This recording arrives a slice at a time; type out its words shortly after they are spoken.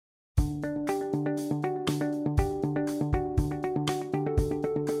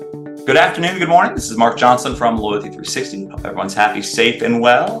Good afternoon, good morning. This is Mark Johnson from Loyalty 360. Hope everyone's happy, safe, and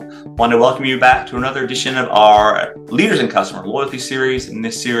well. Want to welcome you back to another edition of our Leaders in Customer Loyalty series. In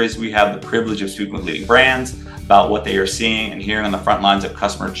this series, we have the privilege of speaking with leading brands about what they are seeing and hearing on the front lines of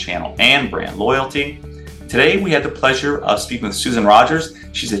customer channel and brand loyalty. Today, we had the pleasure of speaking with Susan Rodgers.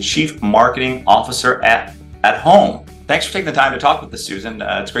 She's the Chief Marketing Officer at Home. Thanks for taking the time to talk with us, Susan.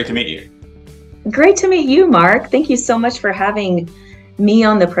 It's great to meet you. Great to meet you, Mark. Thank you so much for having me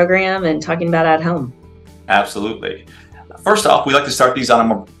on the program and talking about At Home. Absolutely. First off, we like to start these on a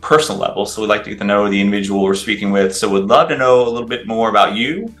more personal level, so we'd like to get to know the individual we're speaking with. So we'd love to know a little bit more about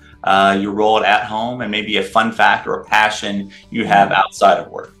you, your role at Home, and maybe a fun fact or a passion you have outside of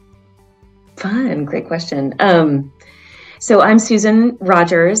work. Fun, great question. So I'm Susan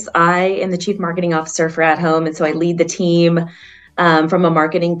Rodgers. I am the Chief Marketing Officer for At Home, and so I lead the team from a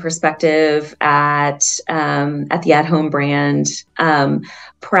marketing perspective at the At Home brand.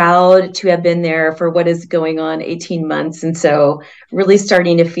 Proud to have been there for what is going on 18 months, and so really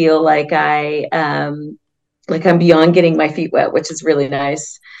starting to feel like I'm beyond getting my feet wet, which is really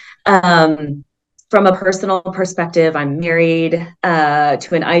nice. From a personal perspective, I'm married to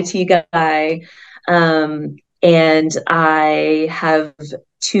an IT guy, and I have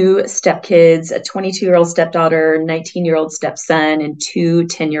two stepkids, a 22-year-old stepdaughter, 19-year-old stepson, and two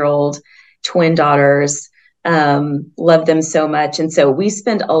 10-year-old twin daughters. Love them so much. And so we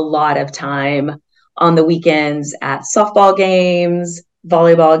spend a lot of time on the weekends at softball games,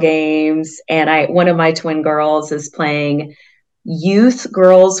 volleyball games, and one of my twin girls is playing youth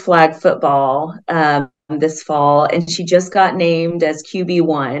girls flag football this fall, and she just got named as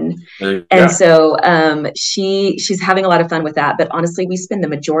QB1. And so she's having a lot of fun with that. But honestly, we spend the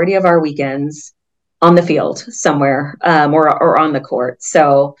majority of our weekends on the field somewhere or on the court.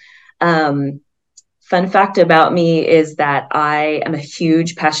 So fun fact about me is that I am a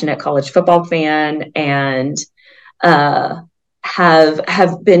huge, passionate college football fan and have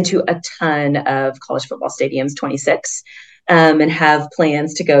been to a ton of college football stadiums, 26, and have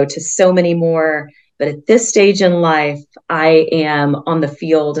plans to go to so many more. But at this stage in life, I am on the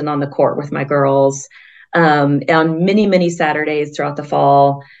field and on the court with my girls on many, many Saturdays throughout the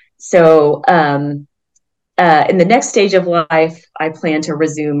fall. So in the next stage of life, I plan to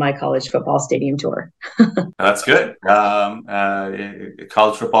resume my college football stadium tour. That's good.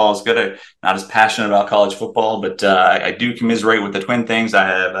 College football is good. I'm not as passionate about college football, but I do commiserate with the twin things. I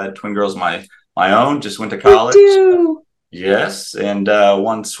have twin girls of my own, just went to college. Yes, and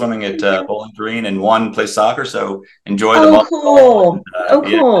one swimming at Bowling Green, and one plays soccer. So enjoy them all. Cool.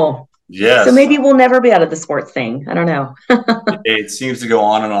 Cool. Yes. So maybe we'll never be out of the sports thing. I don't know. It seems to go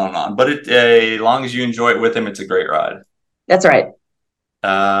on and on and on, but as long as you enjoy it with them, it's a great ride. That's right.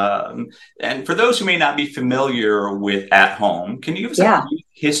 And for those who may not be familiar with At Home, can you give us a brief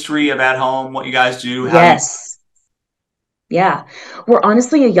history of At Home, what you guys do? Yes. Yeah. We're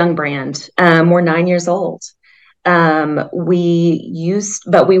honestly a young brand. We're 9 years old.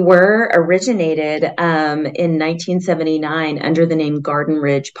 We were originated in 1979 under the name Garden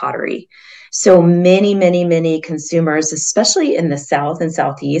Ridge Pottery. So many consumers, especially in the South and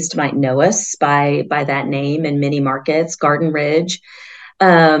Southeast, might know us by that name in many markets. Garden Ridge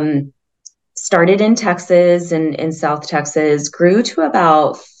started in Texas and in South Texas, grew to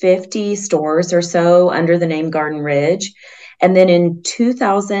about 50 stores or so under the name Garden Ridge. And then in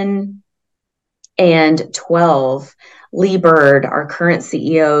 2012, Lee Bird, our current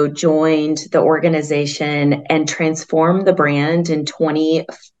CEO, joined the organization and transformed the brand in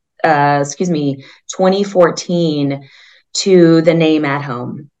 2014 to the name At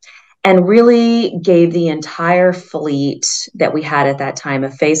Home, and really gave the entire fleet that we had at that time a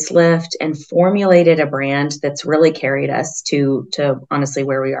facelift and formulated a brand that's really carried us to honestly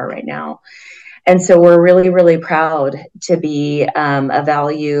where we are right now. And so we're really proud to be a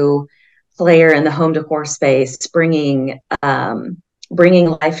value player in the home decor space, bringing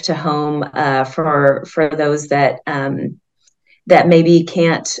life to home for those that maybe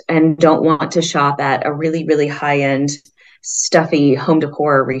can't and don't want to shop at a really high end, stuffy home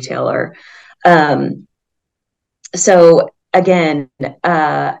decor retailer. So again,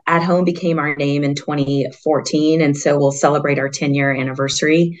 At Home became our name in 2014, and so we'll celebrate our 10-year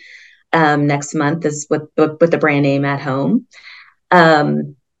anniversary next month is with the brand name At Home.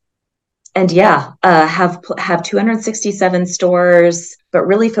 And have 267 stores, but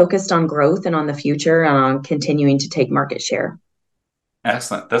really focused on growth and on the future and on continuing to take market share.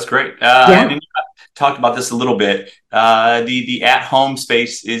 Excellent. That's great. And you talked about this a little bit. The at home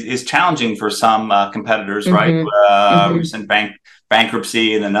space is challenging for some competitors, right? Recent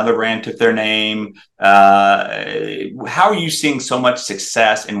bankruptcy and another brand took their name. How are you seeing so much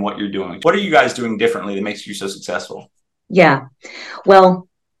success in what you're doing? What are you guys doing differently that makes you so successful? Yeah. Well,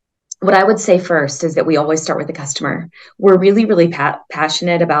 what I would say first is that we always start with the customer. We're really, really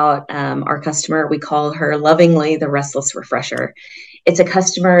passionate about our customer. We call her lovingly the restless refresher. It's a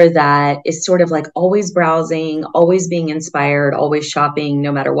customer that is sort of like always browsing, always being inspired, always shopping,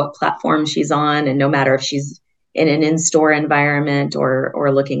 no matter what platform she's on, and no matter if she's in an in-store environment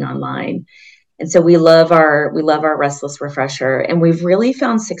or looking online. And so we love our restless refresher, and we've really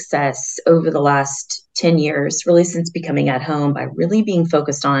found success over the last 10 years, really since becoming At Home, by really being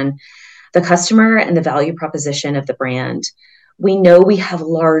focused on the customer and the value proposition of the brand. We know we have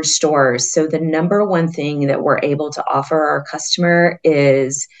large stores, so the number one thing that we're able to offer our customer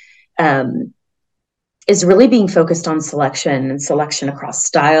is really being focused on selection, and selection across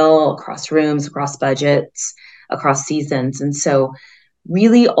style, across rooms, across budgets, across seasons. And so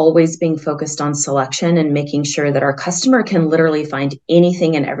really always being focused on selection and making sure that our customer can literally find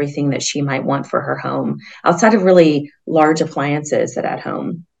anything and everything that she might want for her home outside of really large appliances at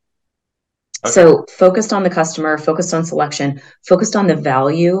home. Okay. So focused on the customer, focused on selection, focused on the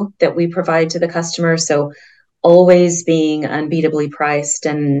value that we provide to the customer. So always being unbeatably priced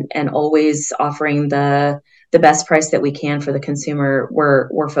and always offering the best price that we can for the consumer.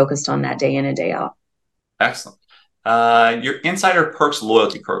 We're focused on that day in and day out. Excellent. Your Insider Perks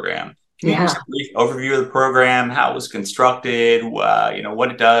loyalty program. Can you give us a brief overview of the program, how it was constructed,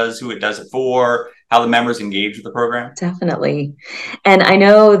 what it does, who it does it for, how the members engage with the program? Definitely. And I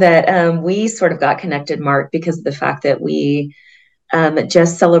know that we sort of got connected, Mark, because of the fact that we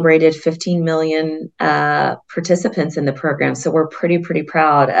just celebrated 15 million participants in the program. So we're pretty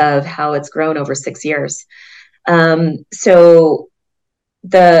proud of how it's grown over 6 years. So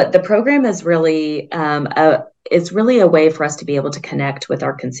the program is really it's really a way for us to be able to connect with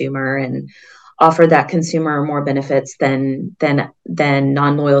our consumer and offer that consumer more benefits than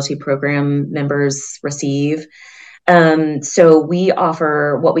non-loyalty program members receive. So we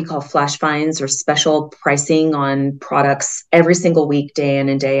offer what we call flash finds, or special pricing on products every single week, day in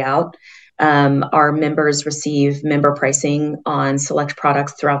and day out. Our members receive member pricing on select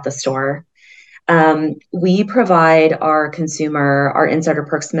products throughout the store. We provide our consumer, our Insider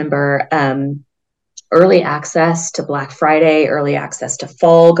Perks member, early access to Black Friday, early access to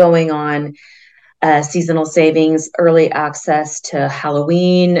fall going on, seasonal savings, early access to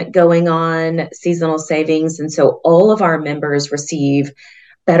Halloween going on, seasonal savings. And so all of our members receive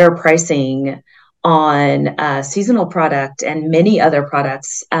better pricing on seasonal product and many other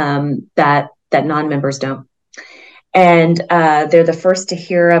products that non-members don't. And they're the first to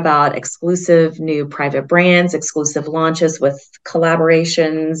hear about exclusive new private brands, exclusive launches with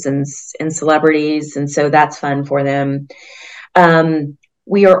collaborations and celebrities. And so that's fun for them.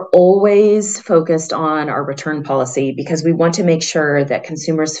 We are always focused on our return policy because we want to make sure that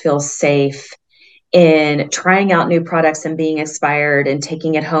consumers feel safe in trying out new products and being inspired and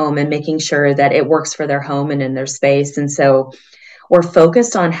taking it home and making sure that it works for their home and in their space. And so we're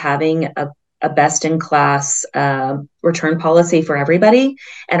focused on having a best-in-class return policy for everybody,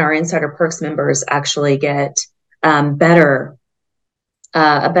 and our Insider Perks members actually get a better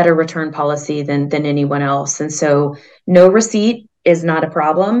return policy than anyone else. And so no receipt is not a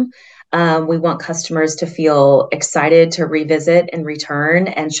problem. We want customers to feel excited to revisit and return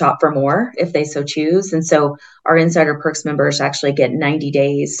and shop for more if they so choose. And so our Insider Perks members actually get 90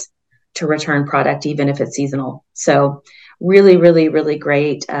 days to return product, even if it's seasonal. So really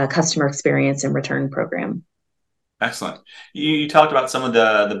great customer experience and return program. Excellent. You talked about some of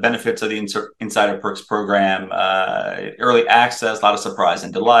the benefits of the Insider Perks program, early access, a lot of surprise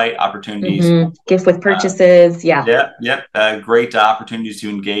and delight, opportunities. Mm-hmm. Gift with purchases. Great opportunities to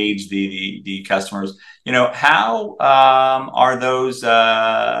engage the customers. How are those,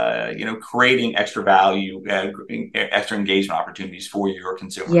 creating extra value, extra engagement opportunities for your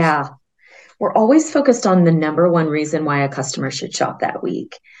consumers? Yeah. We're always focused on the number one reason why a customer should shop that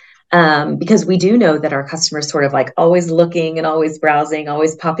week. Because we do know that our customers sort of like always looking and always browsing,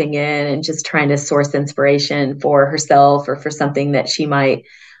 always popping in and just trying to source inspiration for herself or for something that she might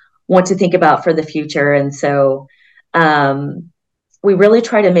want to think about for the future. And so we really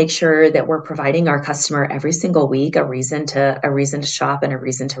try to make sure that we're providing our customer every single week a reason to shop and a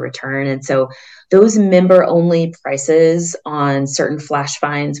reason to return. And so those member only prices on certain flash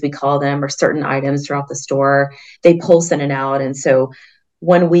finds, we call them, or certain items throughout the store, they pulse in and out. And so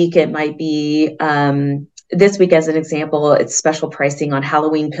one week it might be, this week as an example, it's special pricing on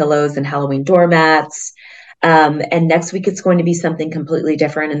Halloween pillows and Halloween doormats. And next week, it's going to be something completely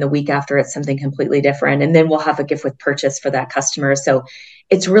different. And the week after, it's something completely different. And then we'll have a gift with purchase for that customer. So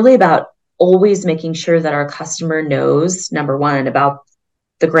it's really about always making sure that our customer knows, number one, about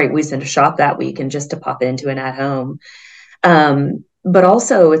the great reason to shop that week and just to pop into an At Home. But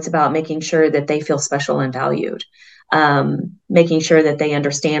also it's about making sure that they feel special and valued, making sure that they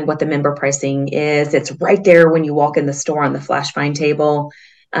understand what the member pricing is. It's right there when you walk in the store on the flash find table.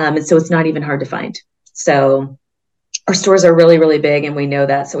 And so it's not even hard to find. So our stores are really, really big, and we know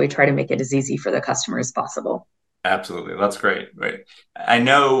that. So we try to make it as easy for the customer as possible. Absolutely. That's great. Great. I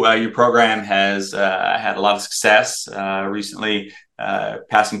know your program has had a lot of success recently,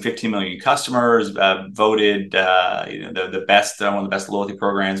 passing 15 million customers, voted the best, one of the best loyalty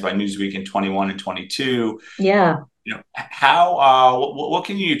programs by Newsweek in 21 and 22. Yeah. How, what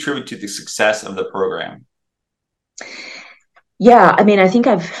can you attribute to the success of the program? Yeah. I mean, I think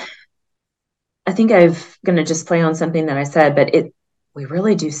I've going to just play on something that I said, but we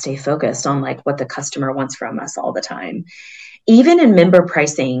really do stay focused on like what the customer wants from us all the time. Even in member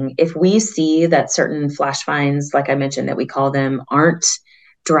pricing, if we see that certain flash finds, like I mentioned, that we call them, aren't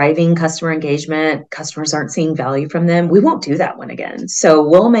driving customer engagement, customers aren't seeing value from them, we won't do that one again. So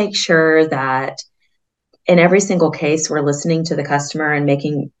we'll make sure that in every single case, we're listening to the customer and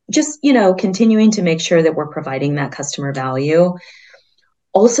continuing to make sure that we're providing that customer value.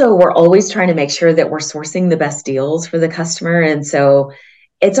 Also, we're always trying to make sure that we're sourcing the best deals for the customer. And so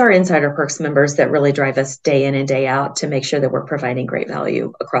it's our Insider Perks members that really drive us day in and day out to make sure that we're providing great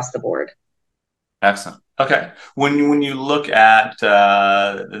value across the board. Excellent. Okay. When you look at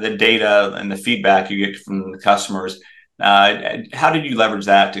the data and the feedback you get from the customers, how did you leverage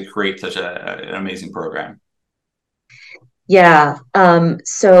that to create such an amazing program? Yeah.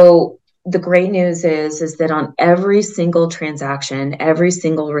 So the great news is that on every single transaction, every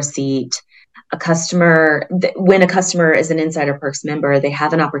single receipt, when a customer is an Insider Perks member, they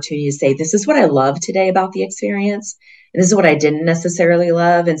have an opportunity to say, this is what I love today about the experience, and this is what I didn't necessarily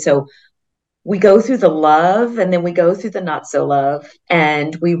love. And so we go through the love, and then we go through the not so love,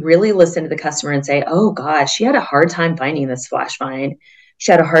 and we really listen to the customer and say, oh gosh, she had a hard time finding this flash find.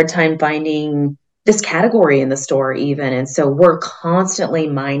 She had a hard time finding this category in the store even. And so we're constantly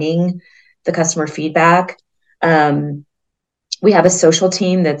mining the customer feedback. We have a social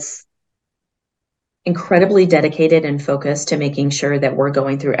team that's incredibly dedicated and focused to making sure that we're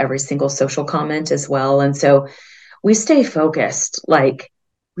going through every single social comment as well. And so we stay focused, like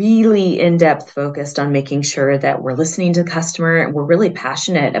really in-depth focused on making sure that we're listening to the customer, and we're really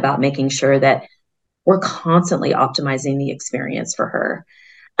passionate about making sure that we're constantly optimizing the experience for her.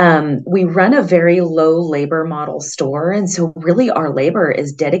 We run a very low labor model store. And so really our labor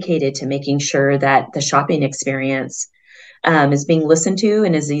is dedicated to making sure that the shopping experience is being listened to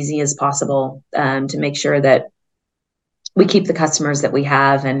and as easy as possible, to make sure that we keep the customers that we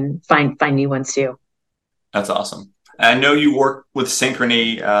have and find new ones too. That's awesome. I know you work with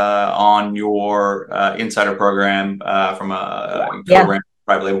Synchrony on your Insider program from a program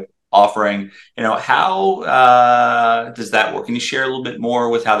private label offering. How does that work? Can you share a little bit more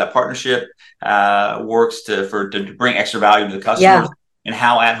with how that partnership works to bring extra value to the customers, and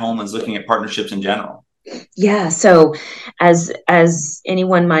how At Home is looking at partnerships in general? Yeah. So as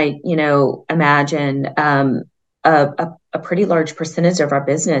anyone might, imagine, a pretty large percentage of our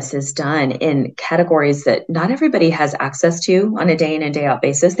business is done in categories that not everybody has access to on a day in and day out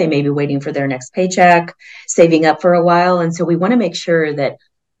basis. They may be waiting for their next paycheck, saving up for a while. And so we want to make sure that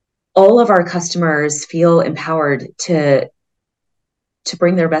all of our customers feel empowered to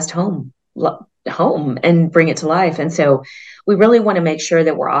bring their best home and bring it to life. And so we really want to make sure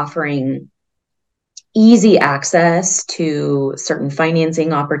that we're offering easy access to certain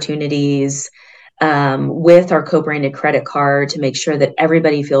financing opportunities with our co-branded credit card to make sure that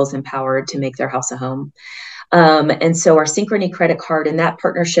everybody feels empowered to make their house a home. And so our Synchrony credit card and that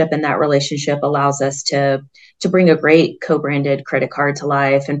partnership and that relationship allows us to bring a great co-branded credit card to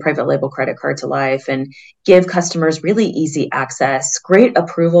life and private label credit card to life, and give customers really easy access, great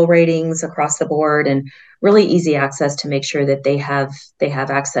approval ratings across the board, and really easy access to make sure that they have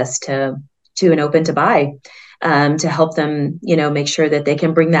access to an open to buy, to help them, make sure that they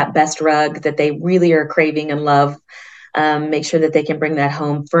can bring that best rug that they really are craving and love, make sure that they can bring that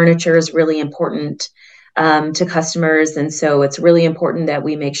home. Furniture is really important to customers. And so it's really important that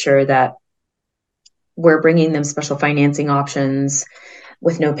we make sure that we're bringing them special financing options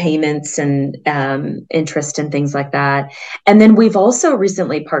with no payments and interest and things like that. And then we've also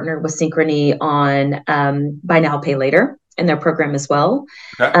recently partnered with Synchrony on buy now, pay later. their program as well.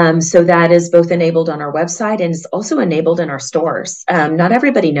 Okay. So that is both enabled on our website and it's also enabled in our stores. Not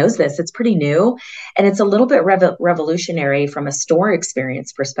everybody knows this. It's pretty new and it's a little bit revolutionary from a store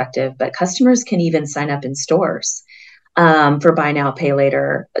experience perspective, but customers can even sign up in stores for buy now, pay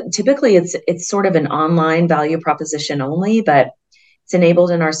later. Typically, it's sort of an online value proposition only, but it's enabled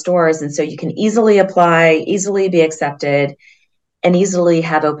in our stores. And so you can easily apply, easily be accepted, and easily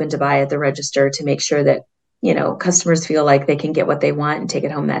have open to buy at the register to make sure that, customers feel like they can get what they want and take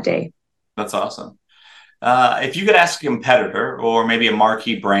it home that day. That's awesome. If you could ask a competitor or maybe a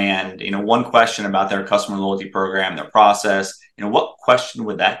marquee brand, one question about their customer loyalty program, their process, what question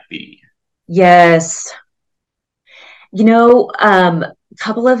would that be? Yes.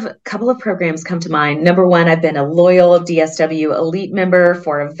 Couple of programs come to mind. Number one, I've been a loyal DSW Elite member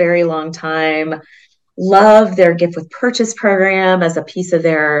for a very long time. Love their gift with purchase program as a piece of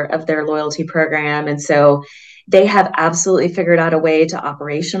their loyalty program. And so they have absolutely figured out a way to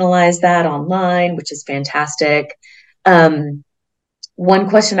operationalize that online, which is fantastic. One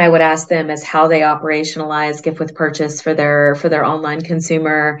question I would ask them is how they operationalize gift with purchase for their online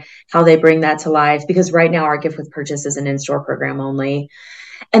consumer, how they bring that to life, because right now our gift with purchase is an in-store program only.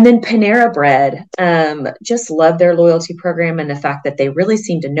 And then Panera Bread, just love their loyalty program and the fact that they really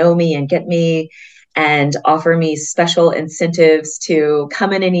seem to know me and get me and offer me special incentives to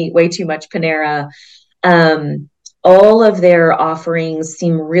come in and eat way too much Panera. All of their offerings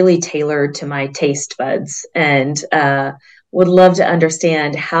seem really tailored to my taste buds and would love to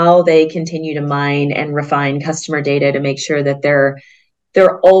understand how they continue to mine and refine customer data to make sure that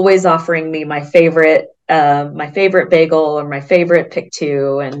they're always offering me my favorite bagel or my favorite pick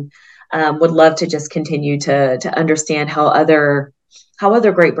two, and would love to just continue to understand how other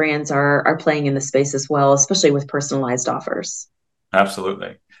great brands are playing in the space as well, especially with personalized offers.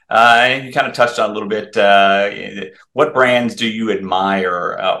 Absolutely. And you kind of touched on a little bit, what brands do you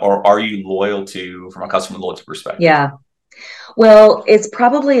admire or are you loyal to from a customer loyalty perspective? Yeah. Well, it's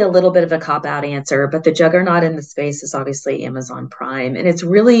probably a little bit of a cop-out answer, but the juggernaut in the space is obviously Amazon Prime. And it's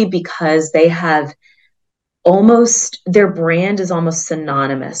really because they have their brand is almost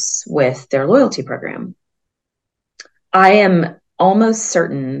synonymous with their loyalty program. I am almost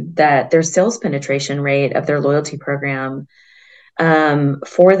certain that their sales penetration rate of their loyalty program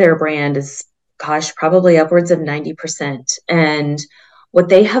for their brand is, probably upwards of 90%. And what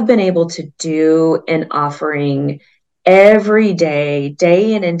they have been able to do in offering every day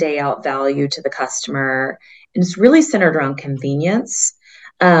in and day out value to the customer, and it's really centered around convenience,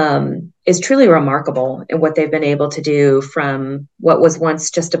 is truly remarkable in what they've been able to do from what was once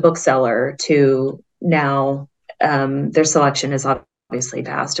just a bookseller to now their selection is obviously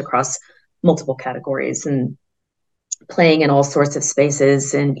vast across multiple categories and playing in all sorts of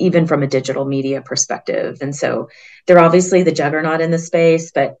spaces and even from a digital media perspective. And so they're obviously the juggernaut in the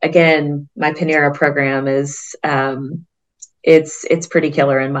space, but again, my Panera program is it's pretty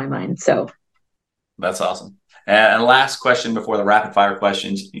killer in my mind. So that's awesome. And last question before the rapid fire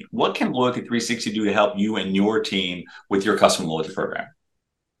questions, what can Loyalty 360 do to help you and your team with your customer loyalty program?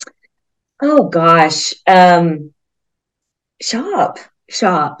 Oh gosh. Shop.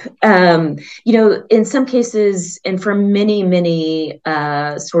 In some cases, and for many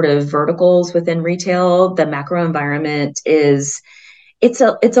sort of verticals within retail, the macro environment it's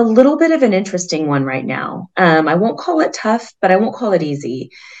a little bit of an interesting one right now. I won't call it tough, but I won't call it easy.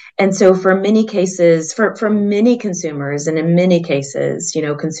 And so for many cases, for many consumers, and in many cases,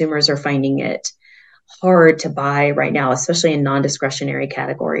 consumers are finding it hard to buy right now, especially in non-discretionary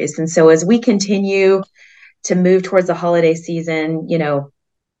categories. And so as we continue to move towards the holiday season,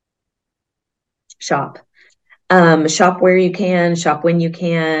 shop. Shop where you can, shop when you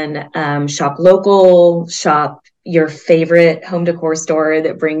can, shop local, shop your favorite home decor store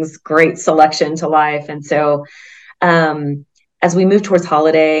that brings great selection to life. And so as we move towards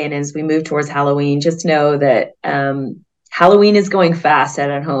holiday and as we move towards Halloween, just know that Halloween is going fast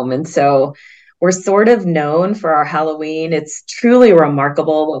at home. And so we're sort of known for our Halloween. It's truly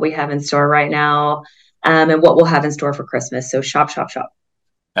remarkable what we have in store right now. And what we'll have in store for Christmas. So shop.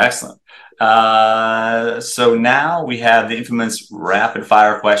 Excellent. So now we have the infamous rapid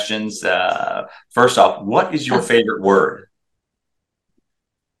fire questions. First off, what is your favorite word?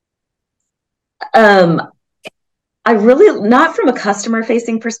 I really, not from a customer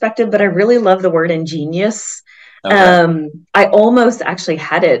facing perspective, but I really love the word ingenious. Okay. I almost actually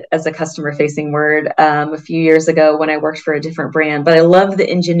had it as a customer facing word a few years ago when I worked for a different brand, but I love the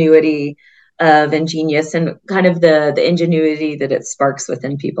ingenuity of ingenious and kind of the ingenuity that it sparks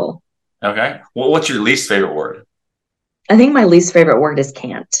within people. Okay. Well, what's your least favorite word? I think my least favorite word is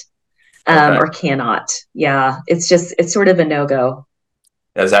can't. or cannot. Yeah, it's sort of a no-go.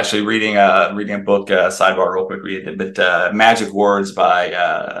 I was actually reading a book, sidebar real quick, but Magic Words by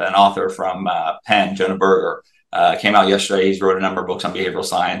an author from Penn, Jonah Berger. Came out yesterday. He's wrote a number of books on behavioral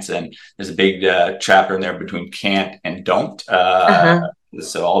science, and there's a big chapter in there between can't and don't.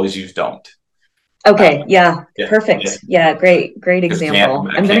 So always use don't. Okay. Perfect. Yeah. Great example.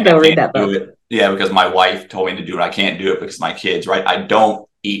 I'm going to go read that book. Because my wife told me to do it. I can't do it because my kids, right? I don't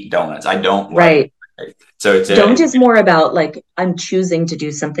eat donuts. I don't. Right. Like, so it's don't is more about like, I'm choosing to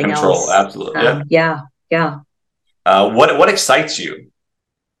do something else. Absolutely. Yeah. What excites you?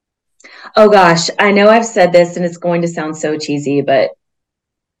 Oh gosh, I know I've said this and it's going to sound so cheesy, but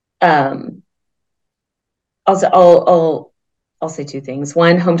I'll say two things.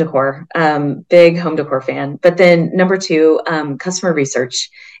 One, home decor, big home decor fan. But then number two, customer research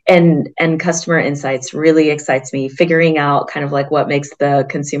and customer insights really excites me. Figuring out kind of like what makes the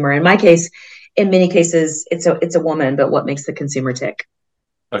consumer, in my case, in many cases, it's a woman, but what makes the consumer tick?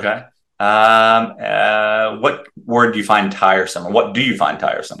 Okay. What word do you find tiresome, or what do you find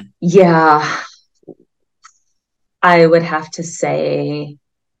tiresome? Yeah, I would have to say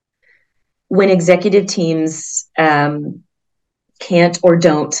when executive teams can't or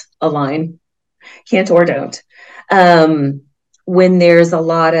don't align, when there's a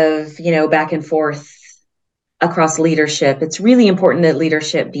lot of, back and forth across leadership. It's really important that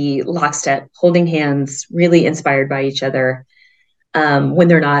leadership be lockstep, holding hands, really inspired by each other. When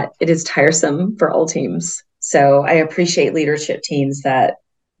they're not, it is tiresome for all teams. So I appreciate leadership teams that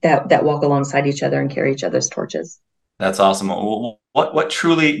walk alongside each other and carry each other's torches. That's awesome. What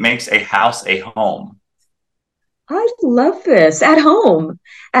truly makes a house a home? I love this. At home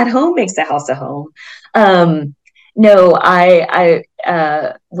makes a house a home. No, I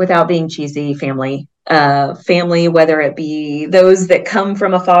without being cheesy, family, whether it be those that come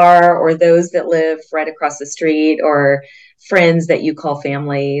from afar or those that live right across the street or friends that you call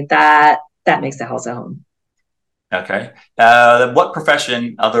family, that makes the house a home. Okay. What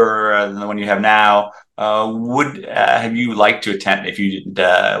profession other than the one you have now would have you liked to attempt if you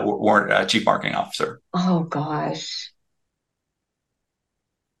weren't a chief marketing officer? Oh gosh.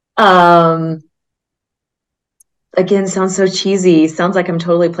 Again, sounds so cheesy. Sounds like I'm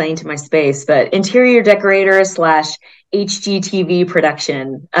totally playing to my space, but interior decorator / HGTV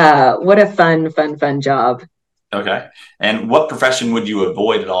production. What a fun job. Okay. And what profession would you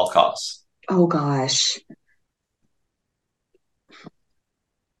avoid at all costs? Oh gosh.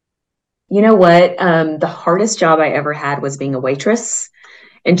 You know what? The hardest job I ever had was being a waitress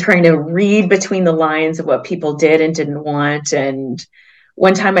and trying to read between the lines of what people did and didn't want. And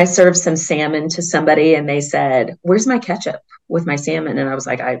one time I served some salmon to somebody and they said, "Where's my ketchup with my salmon?" And I was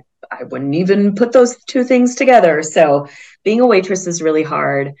like, I wouldn't even put those two things together. So being a waitress is really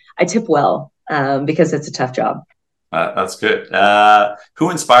hard. I tip well because it's a tough job. That's good.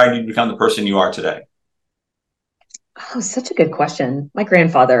 Who inspired you to become the person you are today? Oh, such a good question. My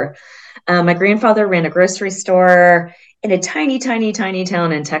grandfather. My grandfather ran a grocery store in a tiny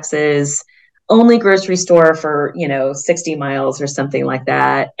town in Texas, only grocery store for, 60 miles or something like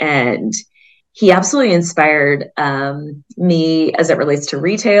that. And he absolutely inspired me as it relates to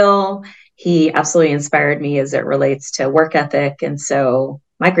retail. He absolutely inspired me as it relates to work ethic. And so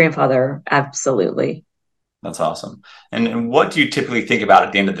my grandfather, absolutely. That's awesome. And what do you typically think about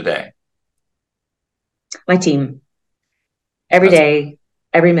at the end of the day? My team. Every day,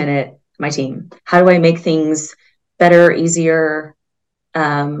 every minute, my team. How do I make things better, easier,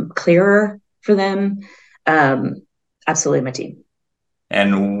 clearer for them? Absolutely my team.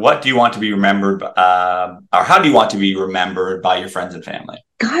 And what do you want to be remembered, or how do you want to be remembered by your friends and family?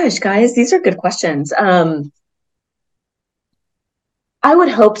 Gosh, guys, these are good questions. I would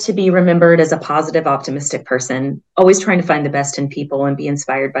hope to be remembered as a positive, optimistic person, always trying to find the best in people and be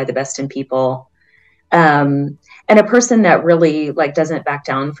inspired by the best in people. And a person that really doesn't back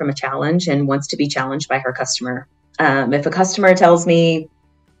down from a challenge and wants to be challenged by her customer. If a customer tells me,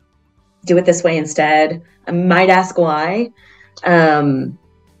 do it this way instead, I might ask why. But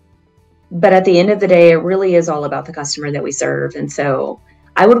at the end of the day, it really is all about the customer that we serve. And so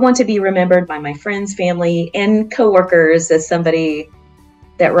I would want to be remembered by my friends, family, and coworkers as somebody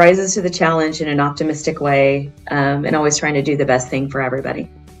that rises to the challenge in an optimistic way, and always trying to do the best thing for everybody.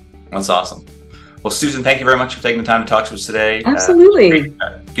 That's awesome. Well, Susan, thank you very much for taking the time to talk to us today. Absolutely.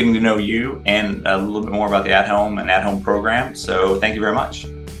 Getting to know you and a little bit more about the At Home and At Home program. So thank you very much.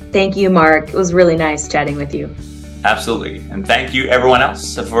 Thank you, Mark. It was really nice chatting with you. Absolutely. And thank you, everyone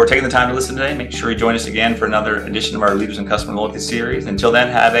else, for taking the time to listen today. Make sure you join us again for another edition of our Leaders and Customer Loyalty series. Until then,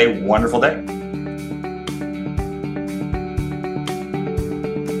 have a wonderful day.